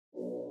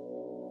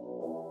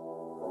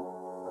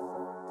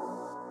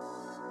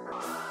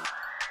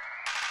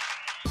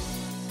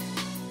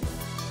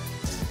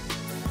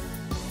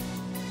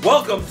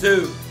Welcome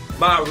to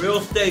my real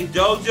estate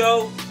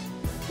dojo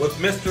with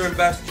Mr.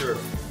 Investor.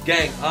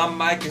 Gang, I'm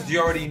Mike, as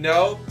you already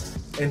know,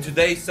 and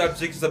today's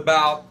subject is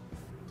about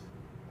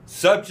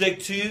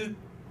subject to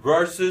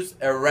versus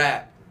a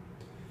wrap.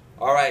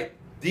 Alright,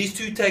 these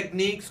two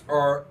techniques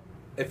are,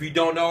 if you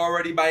don't know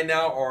already by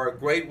now, are a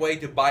great way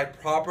to buy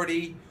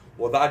property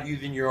without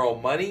using your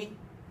own money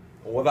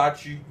or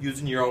without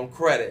using your own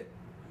credit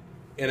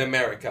in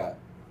America.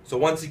 So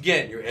once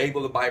again, you're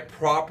able to buy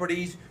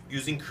properties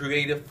using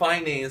creative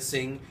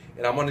financing,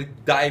 and I'm going to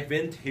dive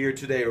in here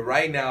today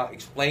right now,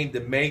 explain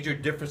the major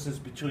differences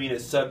between a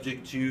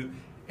subject to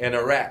and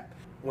a wrap.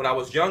 When I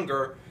was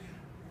younger,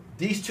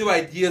 these two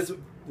ideas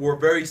were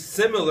very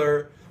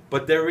similar,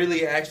 but they're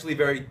really actually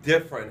very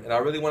different, and I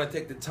really want to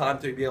take the time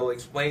to be able to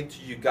explain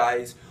to you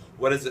guys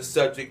what is a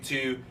subject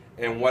to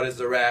and what is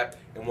a wrap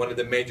and what are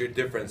the major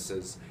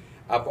differences.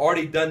 I've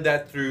already done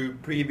that through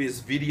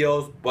previous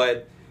videos,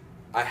 but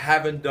I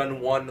haven't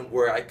done one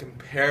where I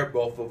compare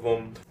both of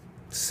them to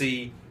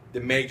see the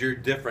major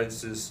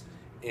differences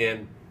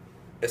in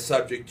a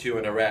subject to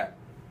and a wrap.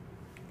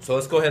 So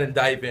let's go ahead and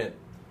dive in.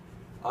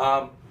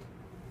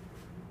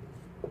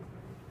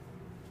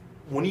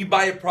 When you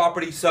buy a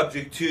property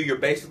subject to, you're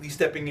basically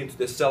stepping into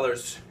the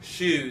seller's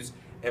shoes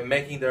and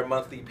making their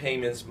monthly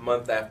payments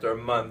month after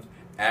month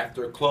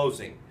after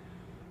closing.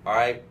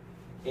 Alright?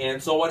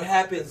 And so what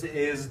happens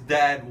is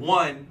that,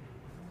 one,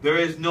 there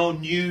is no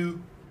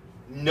new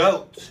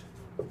note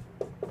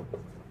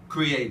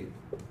created.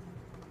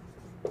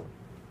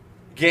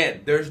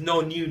 Again, there's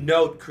no new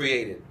note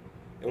created.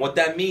 And what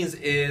that means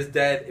is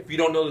that if you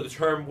don't know the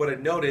term what a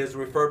note is,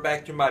 refer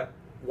back to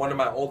one of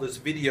my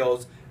oldest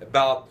videos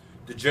about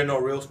the general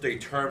real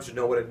estate terms to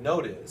know what a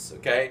note is,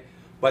 okay?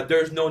 But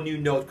there's no new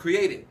note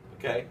created,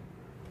 okay?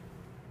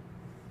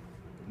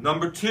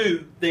 Number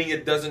two thing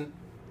that doesn't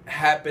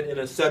happen in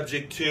a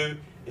subject to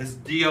is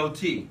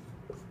DOT.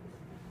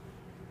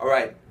 All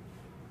right.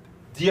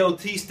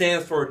 DOT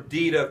stands for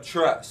deed of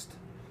trust.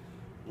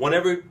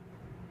 Whenever,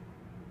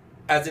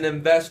 as an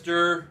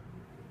investor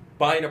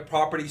buying a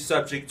property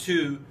subject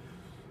to,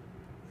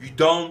 you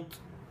don't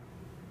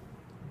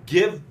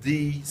give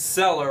the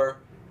seller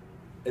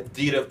a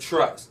deed of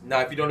trust.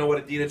 Now, if you don't know what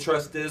a deed of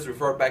trust is,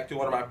 refer back to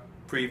one of my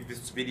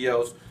previous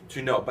videos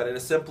to know. But in a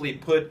simply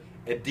put,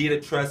 a deed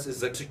of trust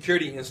is a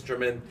security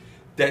instrument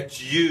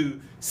that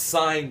you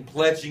sign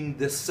pledging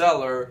the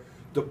seller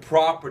the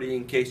property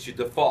in case you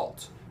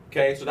default.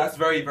 Okay, so that's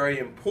very, very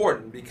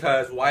important.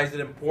 Because why is it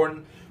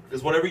important?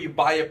 Because whenever you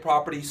buy a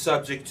property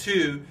subject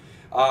to,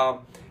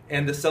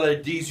 and the seller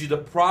deeds you the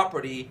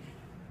property,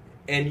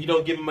 and you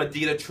don't give them a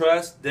deed of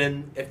trust,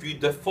 then if you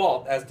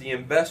default as the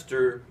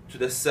investor to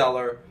the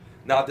seller,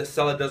 now the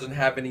seller doesn't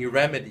have any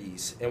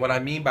remedies. And what I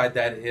mean by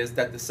that is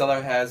that the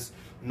seller has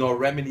no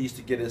remedies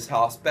to get his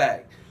house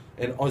back.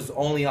 And his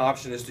only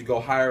option is to go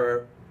hire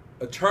an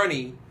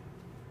attorney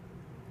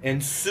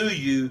and sue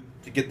you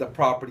to get the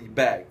property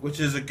back,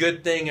 which is a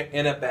good thing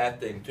and a bad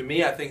thing. To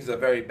me, I think it's a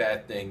very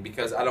bad thing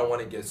because I don't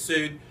want to get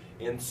sued,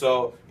 and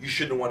so you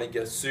shouldn't want to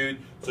get sued.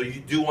 So you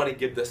do want to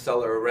give the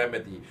seller a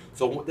remedy.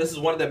 So this is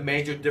one of the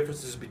major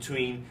differences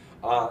between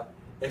a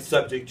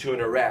subject to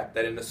and a wrap.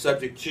 That in a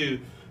subject to,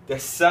 the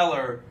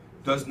seller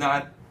does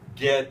not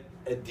get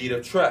a deed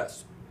of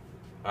trust.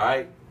 All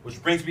right,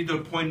 which brings me to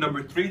point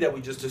number three that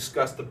we just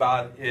discussed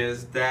about,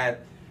 is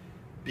that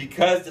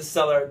because the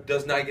seller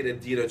does not get a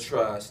deed of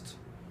trust,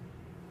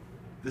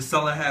 the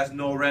seller has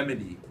no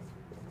remedy.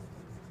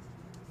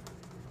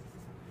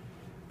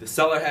 The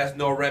seller has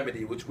no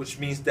remedy, which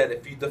means that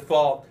if you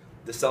default,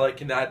 the seller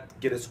cannot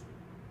get his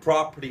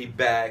property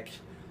back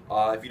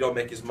if you don't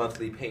make his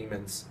monthly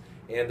payments,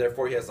 and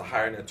therefore he has to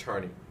hire an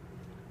attorney.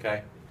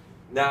 Okay?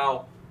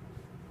 Now,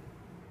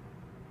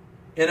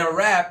 in a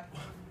wrap,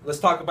 let's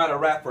talk about a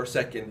wrap for a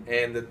second,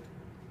 and a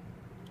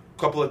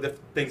couple of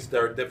things that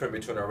are different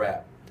between a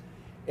wrap.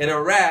 In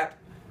a wrap,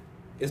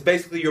 it's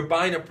basically you're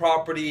buying a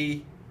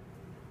property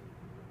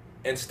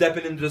and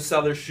stepping into the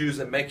seller's shoes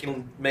and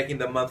making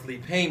the monthly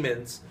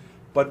payments.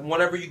 But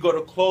whenever you go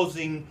to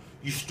closing,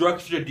 you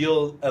structure the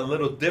deal a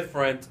little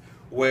different,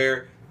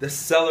 where the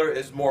seller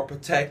is more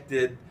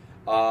protected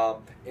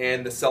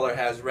and the seller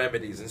has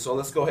remedies. And so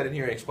let's go ahead and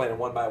here and explain it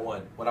one by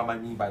one, what I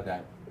might mean by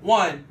that.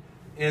 One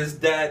is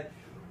that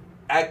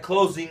at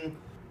closing,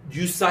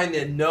 you sign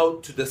a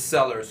note to the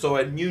seller, so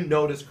a new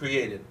note is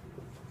created.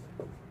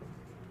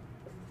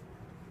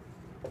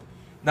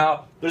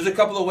 Now, there's a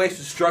couple of ways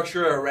to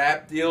structure a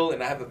wrap deal,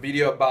 and I have a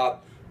video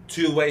about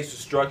 2 ways to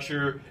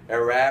structure a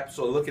wrap,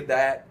 so look at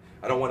that.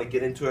 I don't want to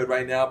get into it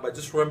right now, but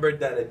just remember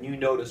that a new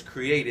note is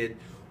created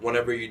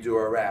whenever you do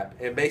a wrap.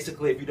 And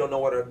basically, if you don't know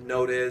what a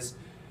note is,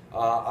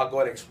 I'll go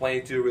ahead and explain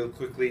it to you real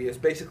quickly. It's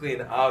basically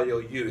an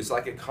IOU. It's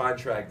like a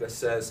contract that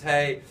says,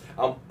 hey,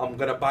 I'm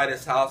going to buy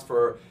this house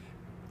for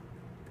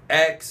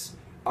X.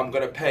 I'm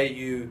going to pay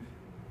you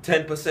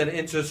 10%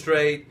 interest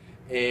rate,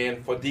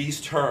 and for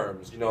these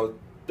terms,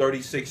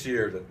 36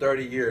 years or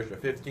 30 years or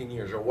 15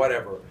 years or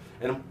whatever.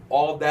 And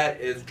all that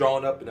is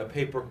drawn up in a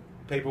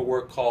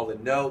paperwork called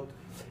a note,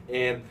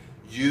 and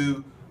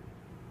you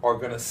are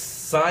going to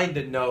sign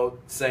the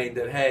note saying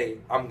that, hey,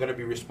 I'm going to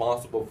be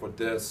responsible for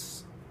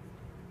this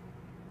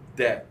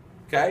debt.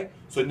 Okay?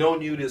 So no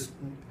new is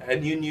a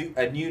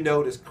new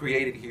note is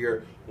created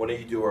here when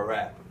you do a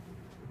wrap.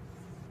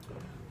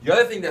 The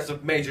other thing that's a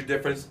major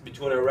difference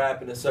between a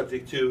wrap and a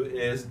subject to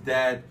is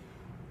that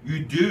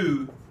you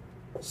do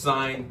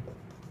sign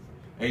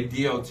a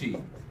DOT.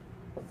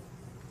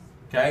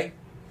 Okay?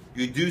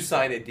 You do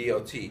sign a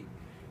DOT.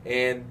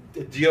 And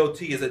the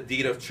DOT is a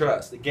deed of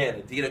trust. Again,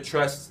 a deed of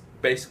trust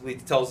basically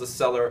tells the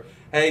seller,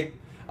 hey,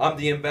 I'm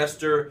the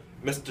investor,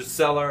 Mr.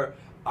 Seller.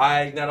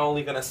 I'm not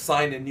only going to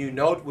sign a new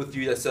note with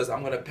you that says I'm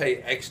going to pay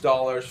X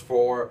dollars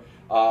for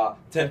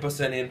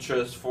 10%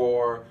 interest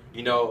for,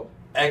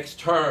 X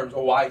terms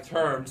or Y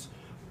terms,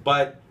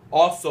 but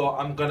also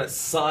I'm going to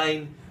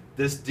sign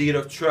this deed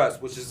of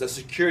trust, which is a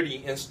security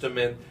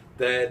instrument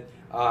that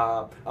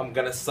I'm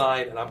going to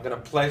sign, and I'm going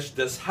to pledge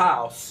this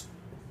house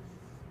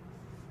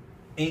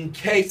in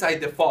case I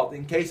default,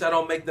 in case I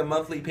don't make the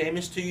monthly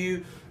payments to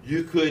you.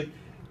 You could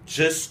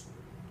just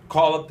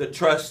call up the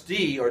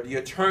trustee or the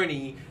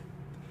attorney,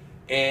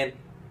 and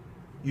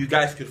you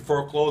guys could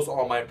foreclose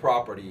on my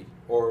property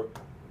or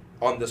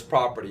on this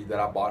property that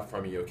I bought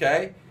from you,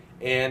 okay?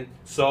 And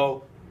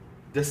so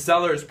the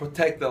seller is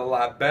protected a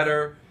lot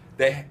better.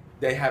 They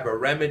have a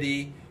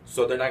remedy,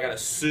 so they're not going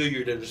to sue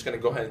you. They're just going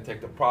to go ahead and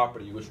take the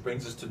property, which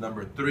brings us to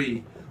number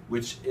 3,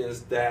 which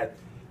is that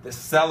the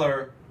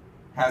seller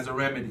has a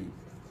remedy.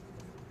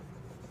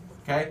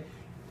 Okay?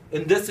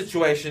 In this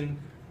situation,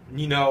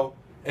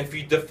 if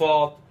you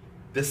default,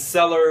 the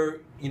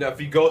seller, if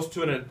he goes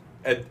to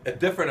a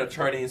different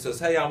attorney and says,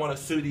 hey, I want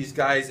to sue these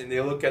guys, and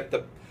they look at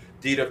the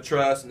deed of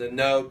trust and the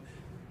note,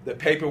 the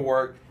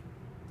paperwork,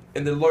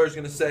 and the lawyer's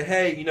going to say,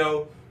 hey,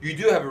 you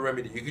do have a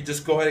remedy. You could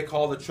just go ahead and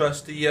call the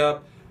trustee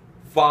up,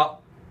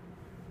 file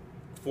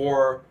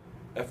for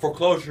a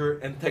foreclosure,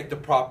 and take the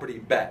property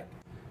back.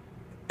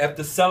 If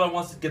the seller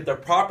wants to get their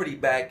property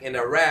back in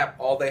a wrap,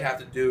 all they have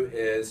to do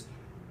is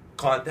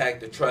contact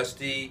the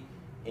trustee,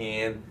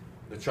 and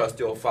the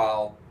trustee will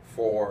file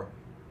for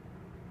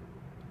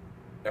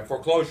a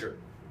foreclosure.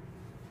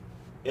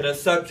 In a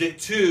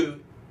subject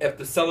to, if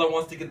the seller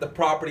wants to get the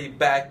property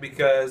back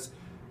because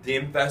the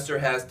investor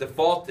has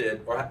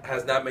defaulted or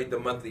has not made the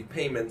monthly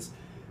payments,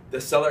 the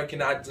seller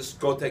cannot just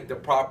go take the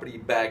property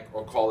back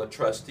or call a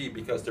trustee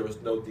because there was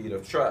no deed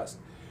of trust.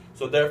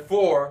 So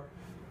therefore,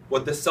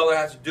 what the seller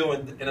has to do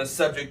in a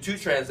subject to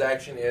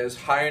transaction is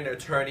hire an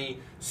attorney,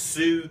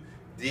 sue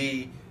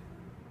the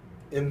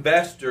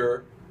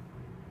investor,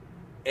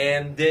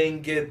 and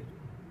then get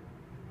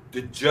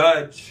the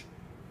judge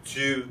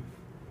to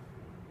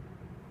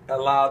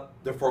allow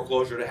the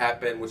foreclosure to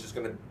happen, which is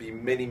going to be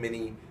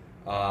many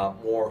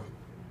more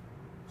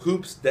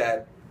hoops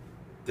that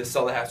the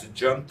seller has to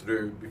jump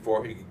through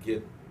before he could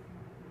get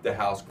the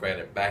house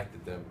granted back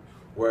to them.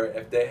 Where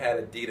if they had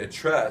a deed of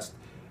trust,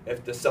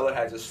 if the seller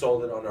had just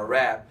sold it on a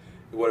wrap,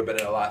 it would have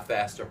been a lot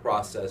faster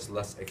process,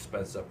 less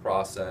expensive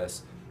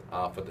process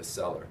for the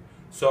seller.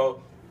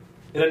 So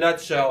in a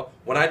nutshell,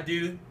 when I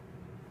do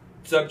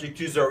subject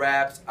twos or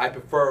wraps, I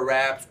prefer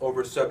wraps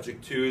over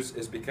subject twos,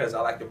 is because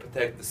I like to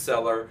protect the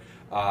seller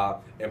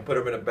and put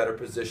them in a better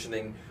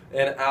positioning,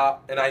 and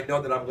I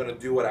know that I'm going to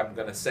do what I'm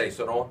going to say,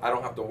 so I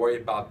don't have to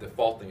worry about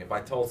defaulting. If I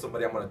told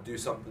somebody I'm going to do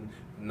something,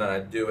 then I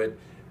do it,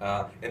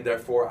 and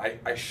therefore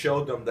I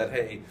showed them that,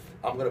 hey,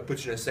 I'm going to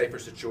put you in a safer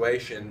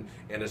situation,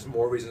 and there's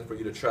more reason for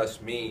you to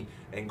trust me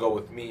and go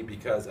with me,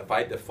 because if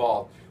I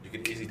default, you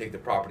can easily take the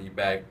property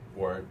back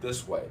or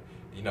this way,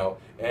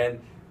 and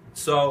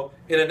so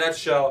in a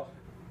nutshell,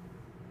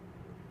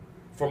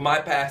 from my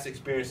past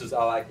experiences,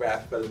 I like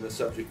wraps better than the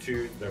subject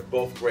to. They're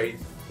both great.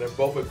 They're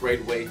both a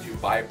great way to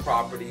buy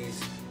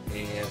properties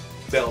and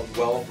build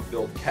wealth,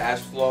 build cash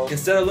flow.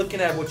 Instead of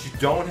looking at what you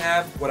don't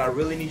have, what I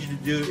really need you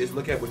to do is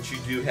look at what you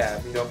do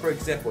have. For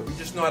example, if you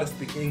just know how to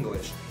speak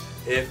English,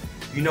 if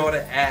you know how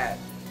to add,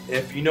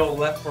 if you know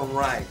left from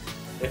right,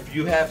 if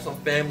you have some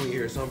family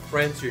here, some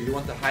friends here, you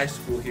went to high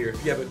school here,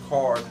 if you have a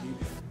car,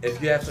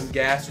 if you have some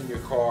gas in your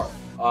car,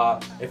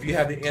 if you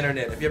have the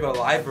internet, if you have a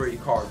library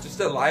card, just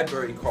a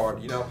library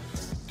card,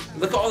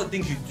 look at all the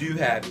things you do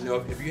have,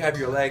 if you have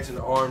your legs and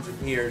arms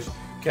and ears,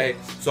 okay?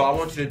 So I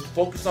want you to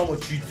focus on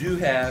what you do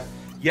have.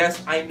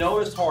 Yes, I know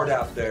it's hard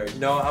out there.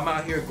 I'm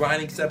out here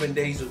grinding 7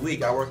 days a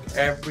week. I work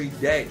every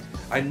day.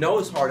 I know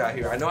it's hard out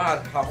here. I know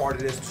how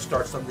hard it is to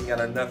start something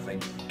out of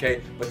nothing,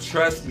 okay? But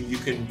trust me, you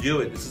can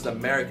do it. This is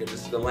America.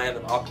 This is the land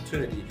of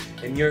opportunity,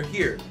 and you're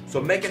here. So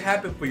make it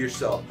happen for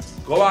yourself.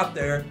 Go out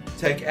there,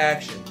 take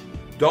action.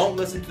 Don't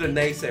listen to the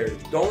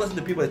naysayers. Don't listen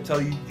to people that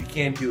tell you you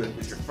can't do it. If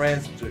it's your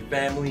friends, if it's your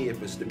family,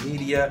 if it's the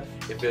media,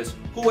 if it's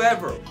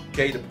whoever,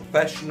 okay, the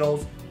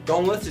professionals,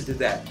 don't listen to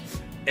that.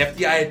 If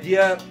the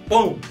idea,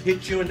 boom,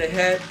 hit you in the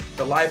head,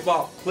 the light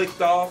bulb clicked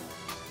off,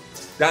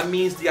 that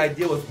means the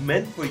idea was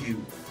meant for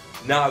you.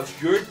 Now it's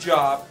your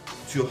job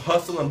to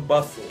hustle and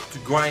bustle, to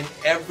grind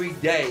every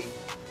day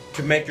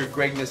to make your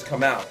greatness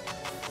come out.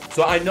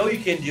 So I know you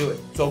can do it.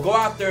 So go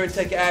out there and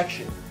take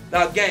action.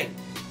 Now gang,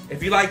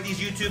 if you like these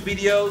YouTube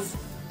videos,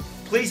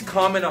 please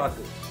comment on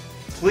them.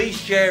 Please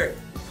share it.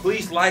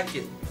 Please like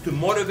it to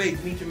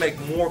motivate me to make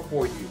more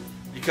for you,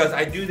 because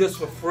I do this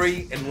for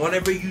free, and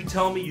whenever you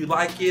tell me you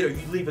like it or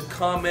you leave a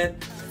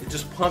comment, it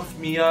just pumps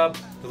me up.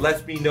 It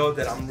lets me know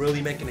that I'm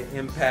really making an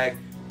impact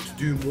to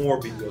do more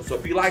videos. So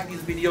if you like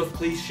these videos,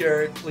 please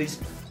share it,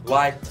 please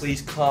like,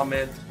 please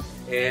comment,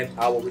 and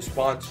I will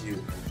respond to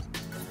you.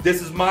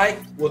 This is Mike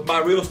with my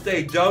Real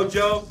Estate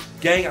Dojo.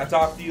 Gang, I'll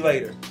talk to you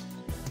later.